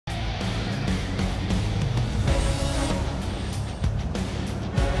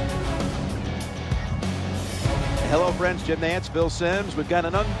Hello, friends. Jim Nance, Bill Sims. We've got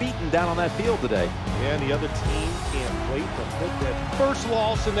an unbeaten down on that field today. Yeah, and the other team can't wait to put that first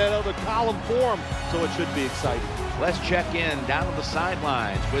loss in that other column for them, so it should be exciting. Let's check in down on the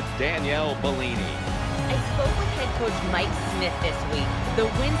sidelines with Danielle Bellini. I spoke with head coach Mike Smith this week. The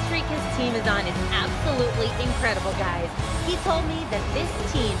win streak his team is on is absolutely incredible, guys. He told me that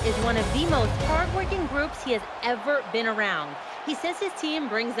this team is one of the most hardworking groups he has ever been around. He says his team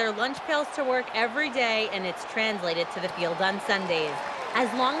brings their lunch pails to work every day, and it's translated to the field on Sundays.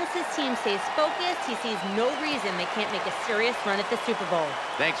 As long as his team stays focused, he sees no reason they can't make a serious run at the Super Bowl.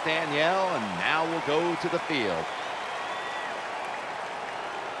 Thanks, Danielle, and now we'll go to the field.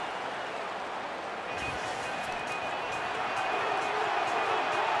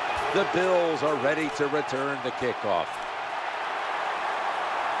 The Bills are ready to return the kickoff.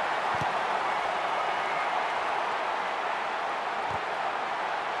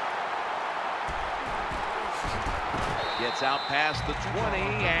 Gets out past the 20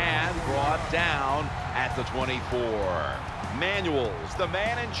 and brought down at the 24. Manuel's the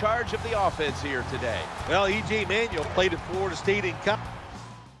man in charge of the offense here today. Well, E.J. Manuel played at Florida State in college.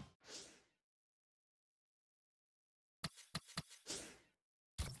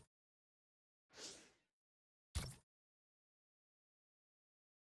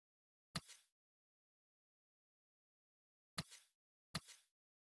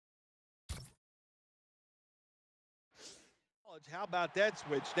 How about that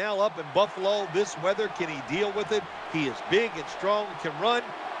switch? Now up in Buffalo, this weather, can he deal with it? He is big and strong and can run.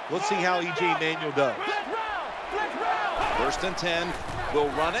 Let's see how E.J. Manuel does. First and 10, will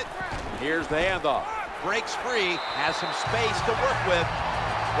run it. Here's the handoff. Breaks free, has some space to work with.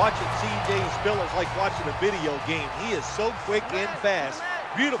 Watching C.J. Spiller is like watching a video game. He is so quick and fast.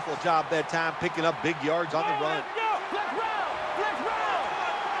 Beautiful job that time picking up big yards on the run.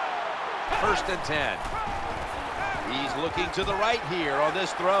 First and 10. He's looking to the right here on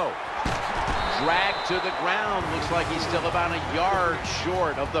this throw. Dragged to the ground. Looks like he's still about a yard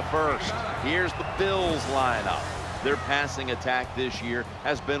short of the first. Here's the Bills lineup. Their passing attack this year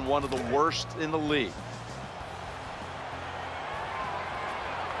has been one of the worst in the league.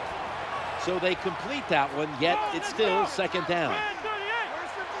 So they complete that one, yet it's still second down.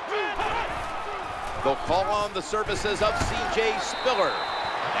 They'll call on the services of C.J. Spiller.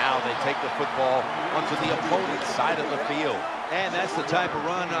 Now they take the football onto the opponent's side of the field. And that's the type of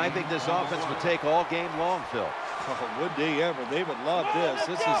run I think this offense would take all game long, Phil. Oh, would they ever? They would love this.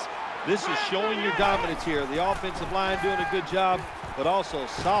 This is showing your dominance here. The offensive line doing a good job, but also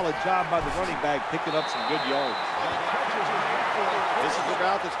solid job by the running back picking up some good yards. This is a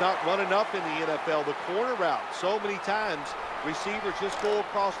route that's not run enough in the NFL, the corner route. So many times receivers just go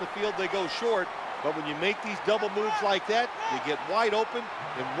across the field, they go short. But when you make these double moves like that, you get wide open,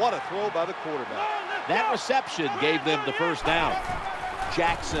 and what a throw by the quarterback. That reception gave them the first down.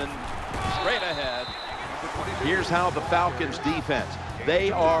 Jackson straight ahead. Here's how the Falcons defense. They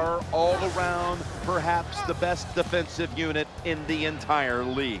are all around perhaps the best defensive unit in the entire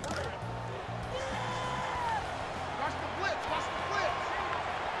league.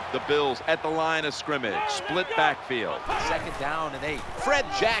 The Bills at the line of scrimmage. Split backfield. Second down and 8. Fred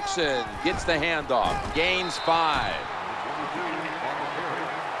Jackson gets the handoff. Gains 5.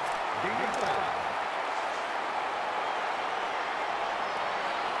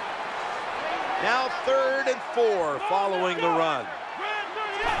 Now 3rd and 4 following the run.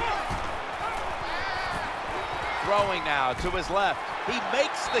 Throwing now to his left. He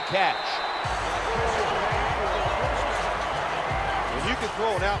makes the catch. When you can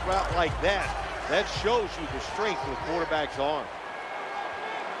throw an out route like that, that shows you the strength of the quarterback's arm.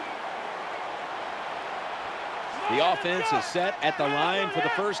 The offense is set at the line for the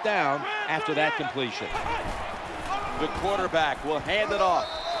first down after that completion. The quarterback will hand it off.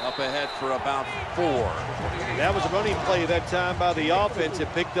 Up ahead for about 4. That was a running play that time by the offense.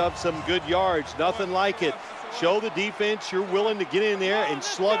 It picked up some good yards. Nothing like it. Show the defense you're willing to get in there and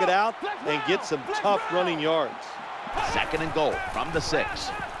slug it out and get some tough running yards. Second and goal from the 6.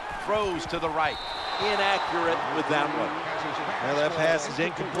 Throws to the right. Inaccurate with that one. Well, that pass is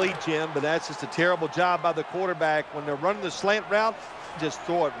incomplete, Jim, but that's just a terrible job by the quarterback. When they're running the slant route, just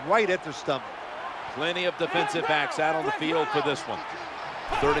throw it right at their stomach. Plenty of defensive backs out on the field for this one.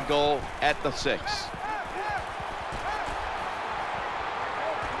 3rd and goal at the 6.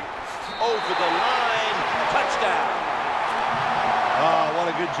 Over the line. Touchdown. Oh, what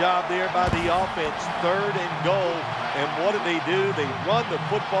a good job there by the offense. 3rd and goal. And what do? They run the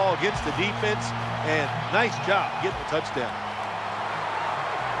football against the defense, and nice job getting the touchdown.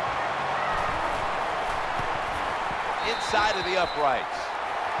 Inside of the uprights.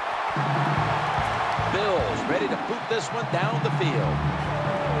 Bills ready to boot this one down the field.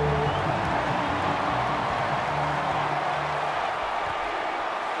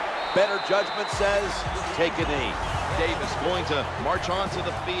 Better judgment says take a knee. Davis going to march onto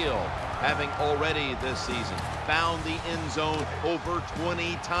the field, having already this season found the end zone over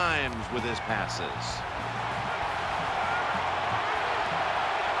 20 times with his passes.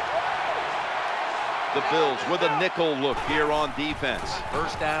 The Bills with a nickel look here on defense.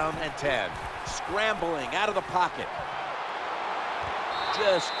 First down and 10. Scrambling out of the pocket.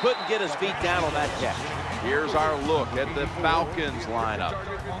 Just couldn't get his feet down on that catch. Here's our look at the Falcons lineup.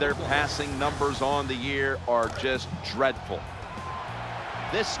 Their passing numbers on the year are just dreadful.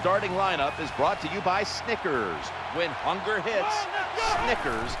 This starting lineup is brought to you by Snickers. When hunger hits,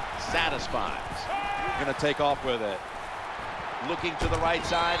 Snickers satisfies. Going to take off with it. Looking to the right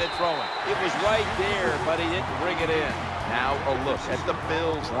side and throwing. It was right there, but he didn't bring it in. Now a look at the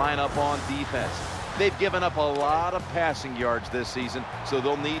Bills lineup on defense. They've given up a lot of passing yards this season, so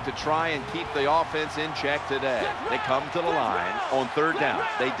they'll need to try and keep the offense in check today. They come to the line on third down.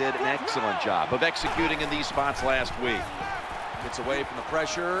 They did an excellent job of executing in these spots last week. Gets away from the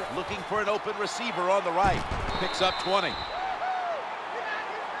pressure, looking for an open receiver on the right. Picks up 20.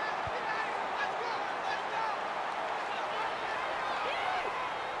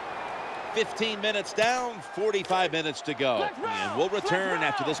 "15 minutes down, 45 minutes to go." And we'll return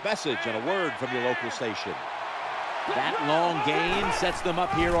after this message and a word from your local station. That long gain sets them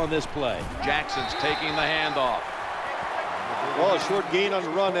up here on this play. Jackson's taking the handoff. Well, a short gain on the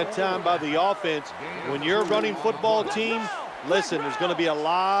run that time by the offense. When you're a running football team, listen, there's going to be a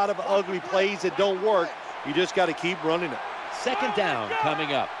lot of ugly plays that don't work. You just got to keep running it. Second down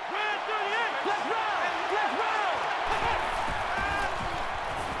coming up.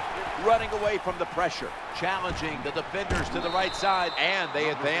 Running away from the pressure, challenging the defenders to the right side, and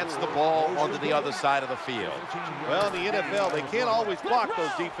they advance the ball onto the other side of the field. Well, in the NFL, they can't always block those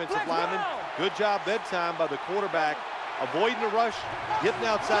defensive linemen. Good job that time by the quarterback, avoiding the rush, getting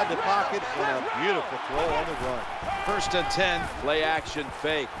outside the pocket, and a beautiful throw on the run. First and 10, play action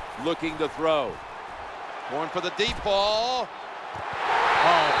fake, looking to throw. Going for the deep ball.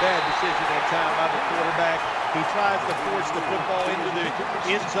 Oh, bad decision that time by the quarterback. He tries to force the football into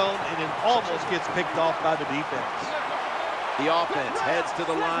the end zone, and it almost gets picked off by the defense. The offense heads to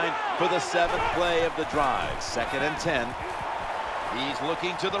the line for the 7th play of the drive. Second and 10. He's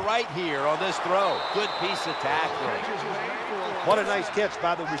looking to the right here on this throw. Good piece of tackling. What a nice catch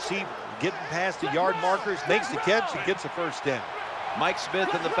by the receiver. Getting past the yard markers, makes the catch, and gets a first down. Mike Smith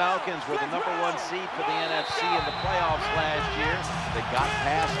and the Falcons were the #1 seed for the NFC in the playoffs last year. They got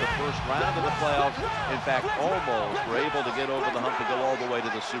past the first round of the playoffs. In fact, almost were able to get over the hump to go all the way to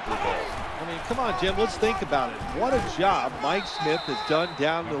the Super Bowl. I mean, come on, Jim, let's think about it. What a job Mike Smith has done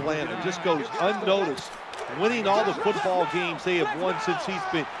down in Atlanta. Just goes unnoticed, winning all the football games they have won since he's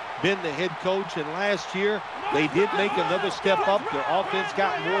been the head coach. And last year, they did make another step up. Their offense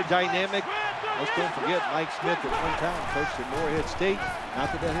got more dynamic. Let's don't forget Mike Smith at one time coached at Morehead State.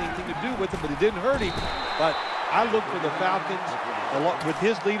 Not that that had anything to do with it, but it didn't hurt him. But I look for the Falcons, with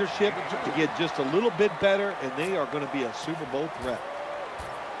his leadership, to get just a little bit better, and they are going to be a Super Bowl threat.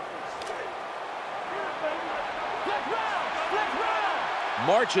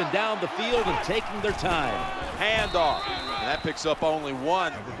 Marching down the field and taking their time. Handoff. And that picks up only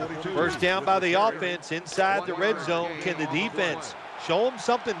 1. First down by the offense inside the red zone. Can the defense show them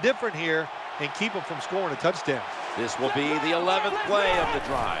something different here and keep them from scoring a touchdown? This will be the 11th play of the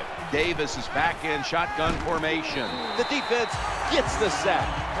drive. Davis is back in shotgun formation. The defense gets the sack.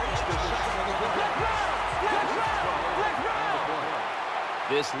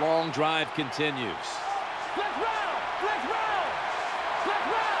 This long drive continues.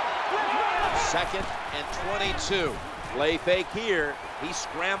 Second and 22. Play fake here. He's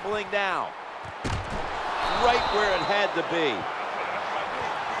scrambling now. Right where it had to be.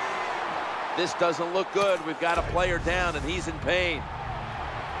 This doesn't look good. We've got a player down, and he's in pain.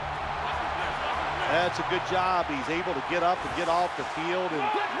 That's a good job. He's able to get up and get off the field, and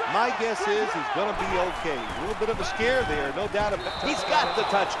my guess is he's going to be okay. A little bit of a scare there, no doubt about it. He's got the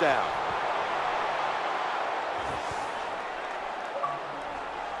touchdown.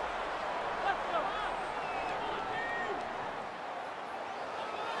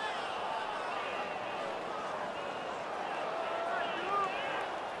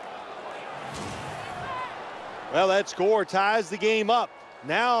 Well, that score ties the game up.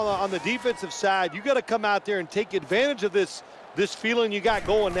 Now on the defensive side, you got to come out there and take advantage of this feeling you got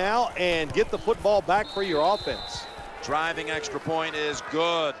going now and get the football back for your offense. Driving extra point is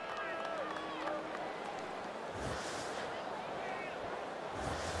good.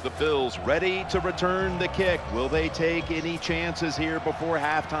 The Bills ready to return the kick. Will they take any chances here before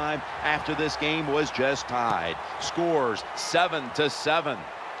halftime after this game was just tied? Scores 7-7.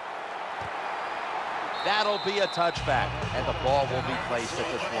 That'll be a touchback, and the ball will be placed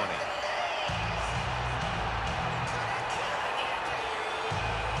at the 20.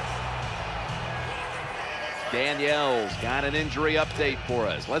 Danielle's got an injury update for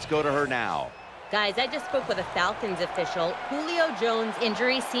us. Let's go to her now. Guys, I just spoke with a Falcons official. Julio Jones'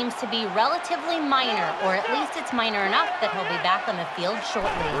 injury seems to be relatively minor, or at least it's minor enough that he'll be back on the field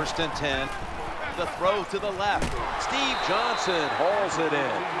shortly. 1st and 10. The throw to the left. Steve Johnson hauls it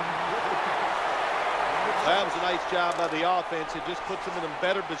in. That was a nice job by the offense. It just puts them in a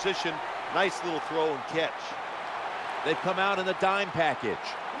better position. Nice little throw and catch. They've come out in the dime package.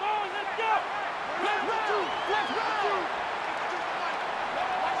 Come on, let's go! Let's go! Let's go!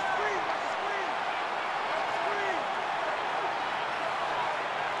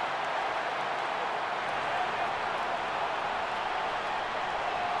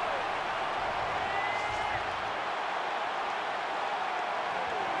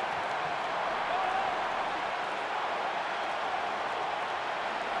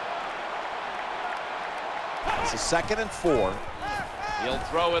 It's a 2nd and 4. He'll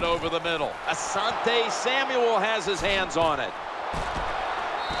throw it over the middle. Asante Samuel has his hands on it.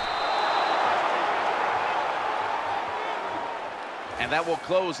 And that will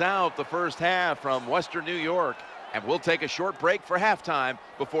close out the first half from Western New York. And we'll take a short break for halftime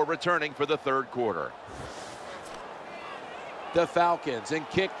before returning for the 3rd quarter. The Falcons in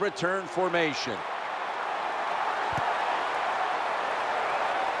kick return formation.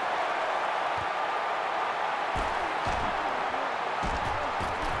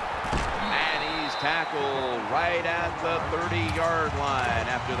 Tackle right at the 30-yard line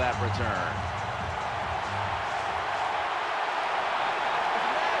after that return.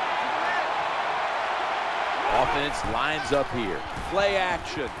 Offense lines up here. Play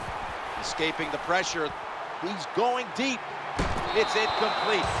action. Escaping the pressure. He's going deep. It's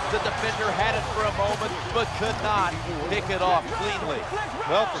incomplete. The defender had it for a moment, but could not pick it off cleanly.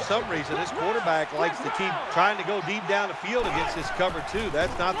 Well, for some reason, this quarterback likes to keep trying to go deep down the field against this cover two.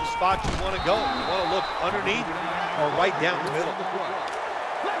 That's not the spot you want to go. You want to look underneath or right down the middle.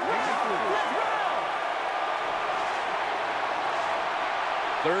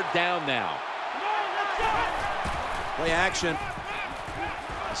 Third down now. Play action.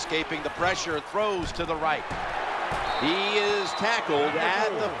 Escaping the pressure, throws to the right. He is tackled at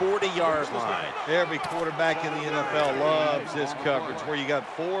the 40-yard line. Every quarterback in the NFL loves this coverage where you got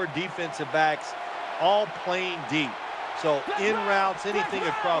 4 defensive backs all playing deep. So in routes, anything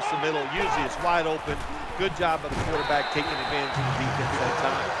across the middle, usually it's wide open. Good job by the quarterback taking advantage of the defense that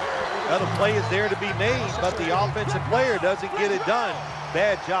time. Now the play is there to be made, but the offensive player doesn't get it done.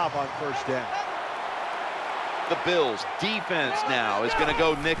 Bad job on 1st down. The Bills defense now is going to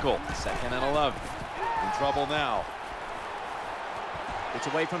go nickel. 2nd and 11. In trouble now. It's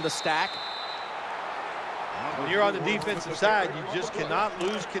away from the stack. When you're on the defensive side, you just cannot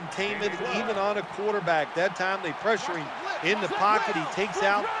lose containment even on a quarterback. That time they pressure him in the pocket. He takes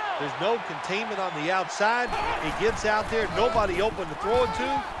out. There's no containment on the outside. He gets out there. Nobody open to throw it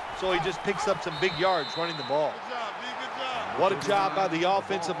to. So he just picks up some big yards running the ball. What a job by the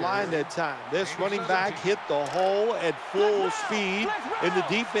offensive line that time. This running back hit the hole at full speed, and the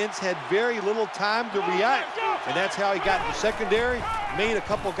defense had very little time to react. And that's how he got in the secondary, made a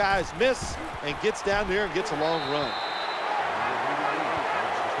couple guys miss, and gets down there and gets a long run.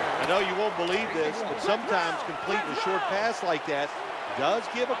 I know you won't believe this, but sometimes completing a short pass like that does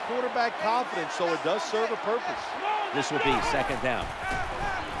give a quarterback confidence, so it does serve a purpose. This will be 2nd down.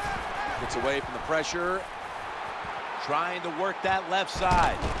 Gets away from the pressure. Trying to work that left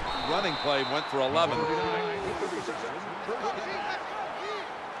side. Running play went for 11.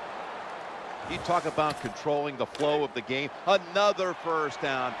 You talk about controlling the flow of the game. Another 1st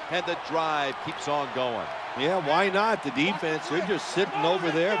down, and the drive keeps on going. Yeah, why not? The defense, they're just sitting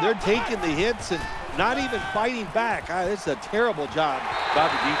over there. They're taking the hits and not even fighting back. It's a terrible job by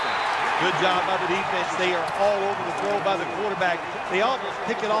the defense. Good job by the defense. They are all over the throw by the quarterback. They almost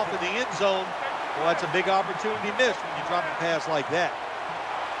pick it off in the end zone. Well, that's a big opportunity missed when you drop a pass like that.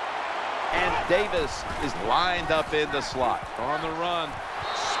 And Davis is lined up in the slot. On the run.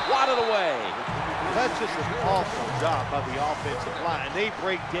 Swatted away. That's just an awful job by the offensive line. They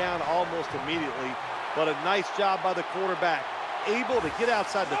break down almost immediately, but a nice job by the quarterback. Able to get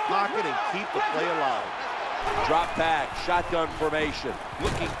outside the pocket and keep the play alive. Drop back, shotgun formation.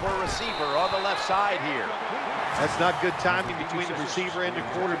 Looking for a receiver on the left side here. That's not good timing between the receiver and the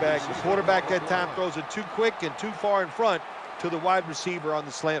quarterback. The quarterback that time throws it too quick and too far in front. to the wide receiver on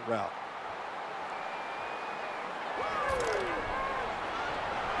the slant route.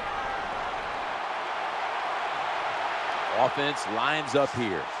 Offense lines up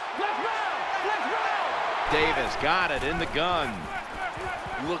here. Davis got it in the gun.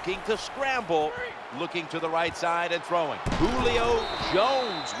 Looking to scramble. Looking to the right side and throwing. Julio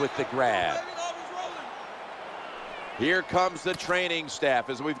Jones with the grab. Here comes the training staff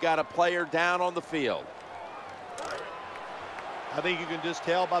as we've got a player down on the field. I think you can just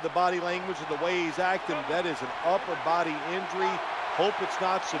tell by the body language and the way he's acting, that is an upper body injury. Hope it's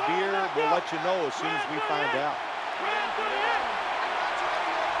not severe. We'll let you know as soon as we find out.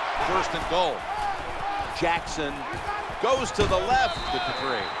 First and goal. Jackson goes to the left with the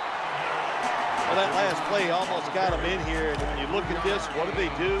 3. Well, that last play almost got him in here. And when you look at this, what do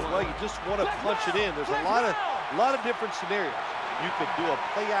they do? Well, you just want to punch it in. There's a lot of different scenarios. You could do a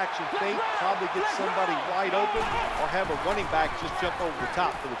play-action fake, probably get somebody wide open, or have a running back just jump over the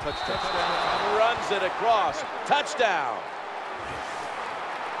top for the touchdown. Runs it across. Touchdown.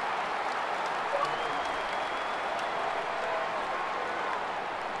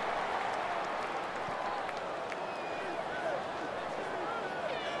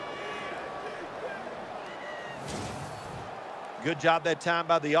 Good job that time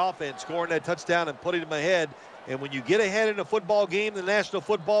by the offense, scoring that touchdown and putting them ahead. And when you get ahead in a football game, the National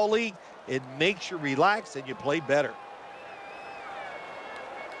Football League, it makes you relax and you play better.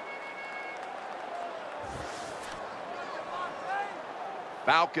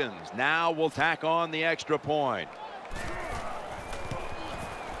 Falcons now will tack on the extra point.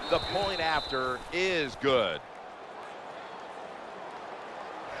 The point after is good.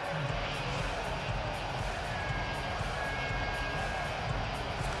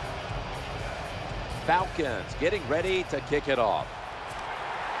 Falcons getting ready to kick it off.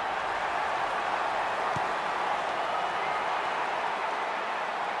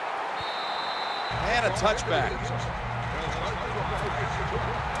 And a touchback.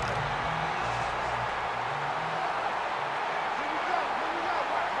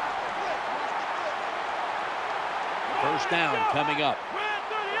 First down coming up.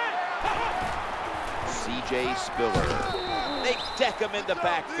 C.J. Spiller. They deck him in the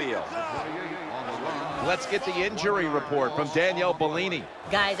backfield. Let's get the injury report from Danielle Bellini.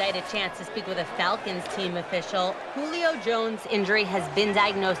 Guys, I had a chance to speak with a Falcons team official. Julio Jones' injury has been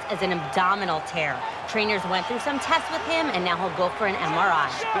diagnosed as an abdominal tear. Trainers went through some tests with him, and now he'll go for an MRI.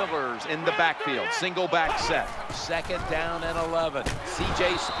 Spiller's in the backfield. Single back set. Second down and 11.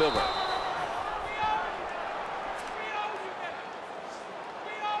 C.J. Spiller.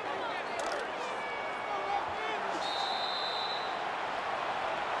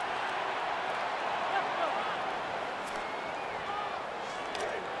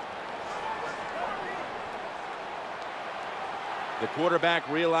 The quarterback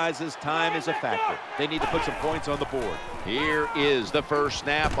realizes time is a factor. They need to put some points on the board. Here is the first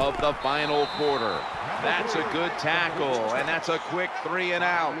snap of the final quarter. That's a good tackle, and that's a quick 3 and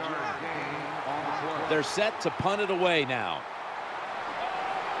out. They're set to punt it away now.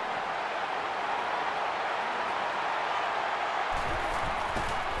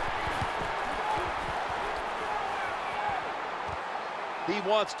 He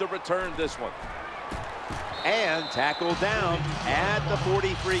wants to return this one. And tackled down at the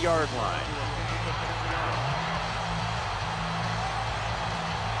 43-yard line.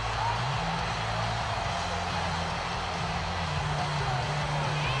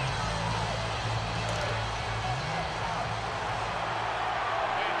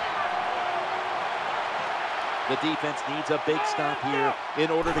 The defense needs a big stop here in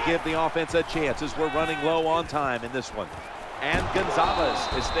order to give the offense a chance as we're running low on time in this one. And Gonzalez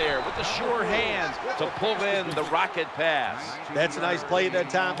is there with the sure hands to pull in the rocket pass. That's a nice play that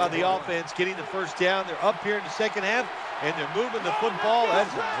time by the offense, getting the first down. They're up here in the second half, and they're moving the football.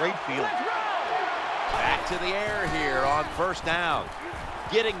 That's a great feeling. Back to the air here on first down.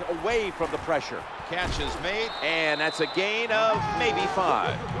 Getting away from the pressure. Catch is made, and that's a gain of maybe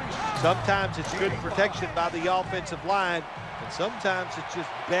 5. Sometimes it's good protection by the offensive line, and sometimes it's just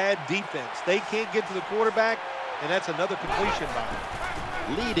bad defense. They can't get to the quarterback, and that's another completion by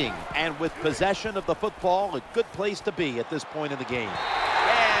him. Leading and with possession of the football, a good place to be at this point in the game.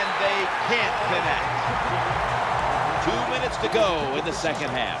 And they can't connect. 2 minutes to go in the second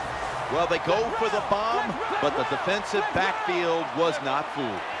half. Well, they go for the bomb, but the defensive backfield was not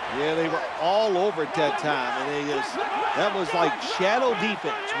fooled. Yeah, they were all over at that time, and that was like shadow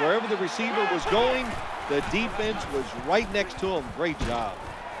defense. Wherever the receiver was going, the defense was right next to him. Great job.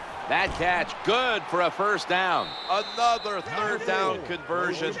 That catch, good for a first down. Another third down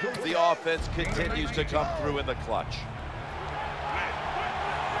conversion. The offense continues to come through in the clutch.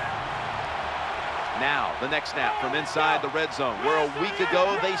 Now, the next snap from inside the red zone, where a week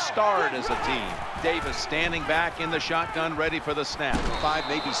ago they starred as a team. Davis standing back in the shotgun, ready for the snap. 5,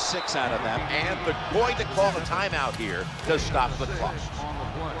 maybe 6 out of them. And they're going to call a timeout here to stop the clock. Let's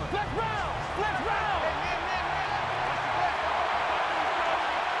round! Let's round!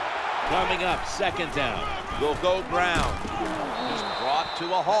 Coming up, second down. Will go ground. He's brought to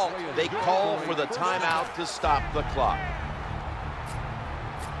a halt. They call for the timeout to stop the clock.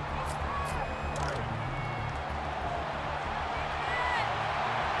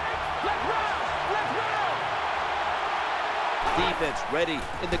 Defense ready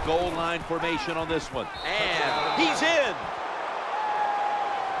in the goal line formation on this one. And he's in.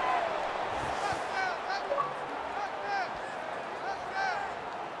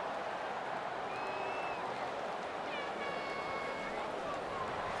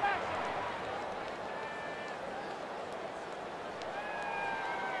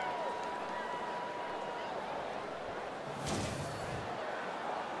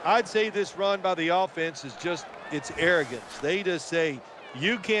 I'd say this run by the offense is just, it's arrogance. They just say,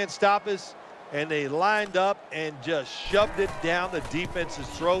 you can't stop us, and they lined up and just shoved it down the defense's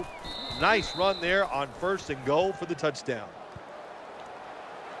throat. Nice run there on 1st and goal for the touchdown.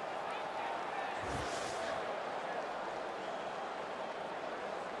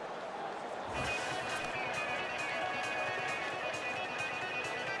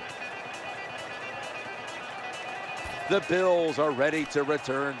 The Bills are ready to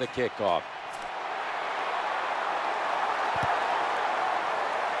return the kickoff.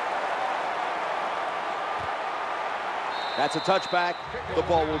 That's a touchback. The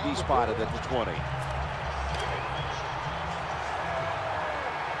ball will be spotted at the 20.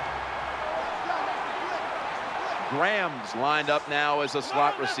 Graham's lined up now as a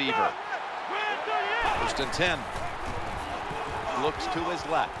slot receiver. 1st and 10. Looks to his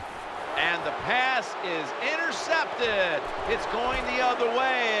left. And the pass is intercepted. It's going the other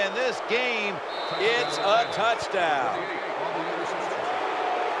way, and this game, it's a touchdown.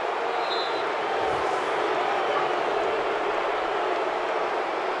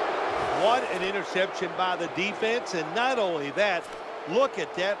 What an interception by the defense, and not only that, look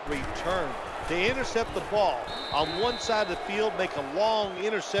at that return. They intercept the ball on one side of the field, make a long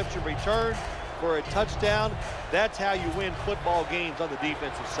interception return for a touchdown. That's how you win football games on the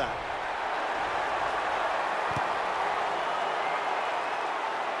defensive side.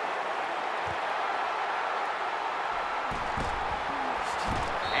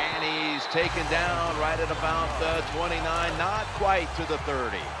 And he's taken down right at about the 29, not quite to the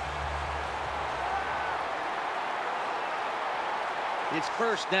 30. It's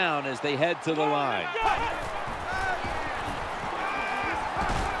 1st down as they head to the line.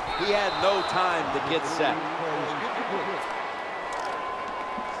 He had no time to get set.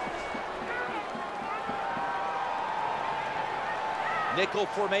 Nickel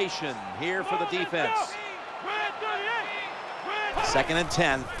formation here for the defense. 2nd and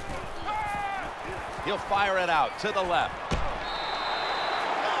 10. He'll fire it out to the left.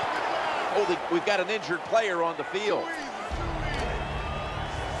 Oh, we've got an injured player on the field.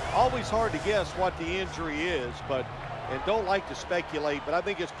 Always hard to guess what the injury is, and don't like to speculate, but I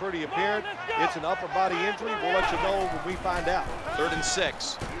think it's pretty apparent. It's an upper body injury. We'll let you know when we find out. 3rd and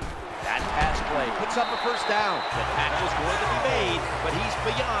 6. That pass play picks up a 1st down. The tackle's going to be made, but he's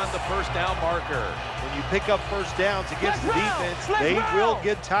beyond the 1st down marker. When you pick up 1st downs against the defense, they will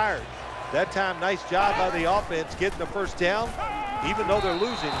get tired. That time, nice job by the offense getting the 1st down, even though they're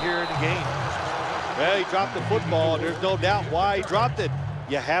losing here in the game. Well, he dropped the football. There's no doubt why he dropped it.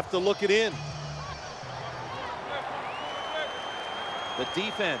 You have to look it in. The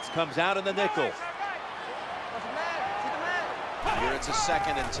defense comes out in the nickel. Here it's a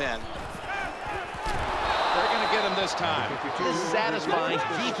 2nd and 10. They're going to get him this time. This satisfying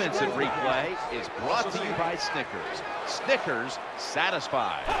defensive replay is brought to you by Snickers. Snickers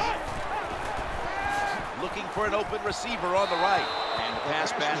satisfies. Looking for an open receiver on the right. And the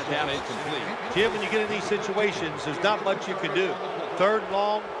pass batted down incomplete. Jim, when you get in these situations, there's not much you can do. 3rd and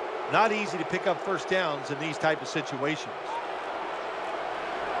long, not easy to pick up 1st downs in these type of situations.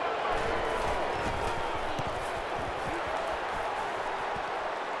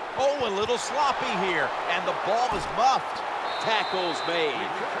 Oh, a little sloppy here, and the ball is muffed. Tackles made.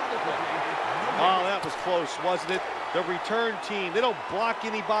 Oh, that was close, wasn't it? The return team, they don't block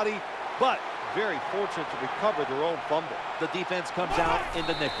anybody, but very fortunate to recover their own fumble. The defense comes out in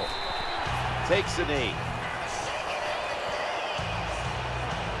the nickel. Takes a knee.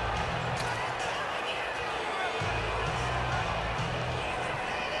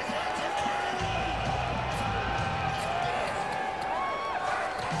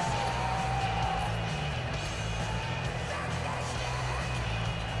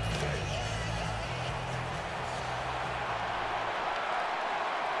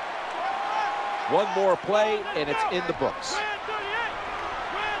 One more play, and it's in the books.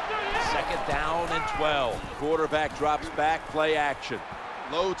 Second down and 12. Quarterback drops back, play action.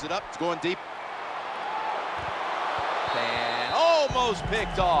 Loads it up, it's going deep. And almost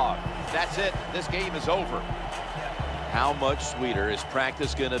picked off. That's it, this game is over. How much sweeter is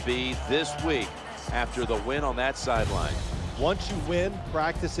practice going to be this week after the win on that sideline? Once you win,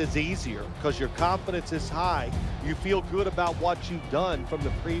 practice is easier because your confidence is high. You feel good about what you've done from the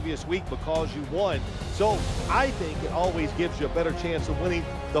previous week because you won. So I think it always gives you a better chance of winning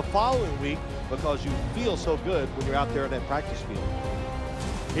the following week because you feel so good when you're out there in that practice field.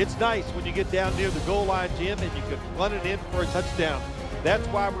 It's nice when you get down near the goal line, Jim, and you can run it in for a touchdown. That's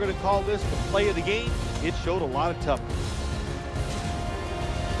why we're going to call this the play of the game. It showed a lot of toughness.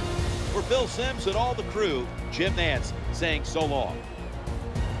 For Bill Sims and all the crew, Jim Nantz saying so long.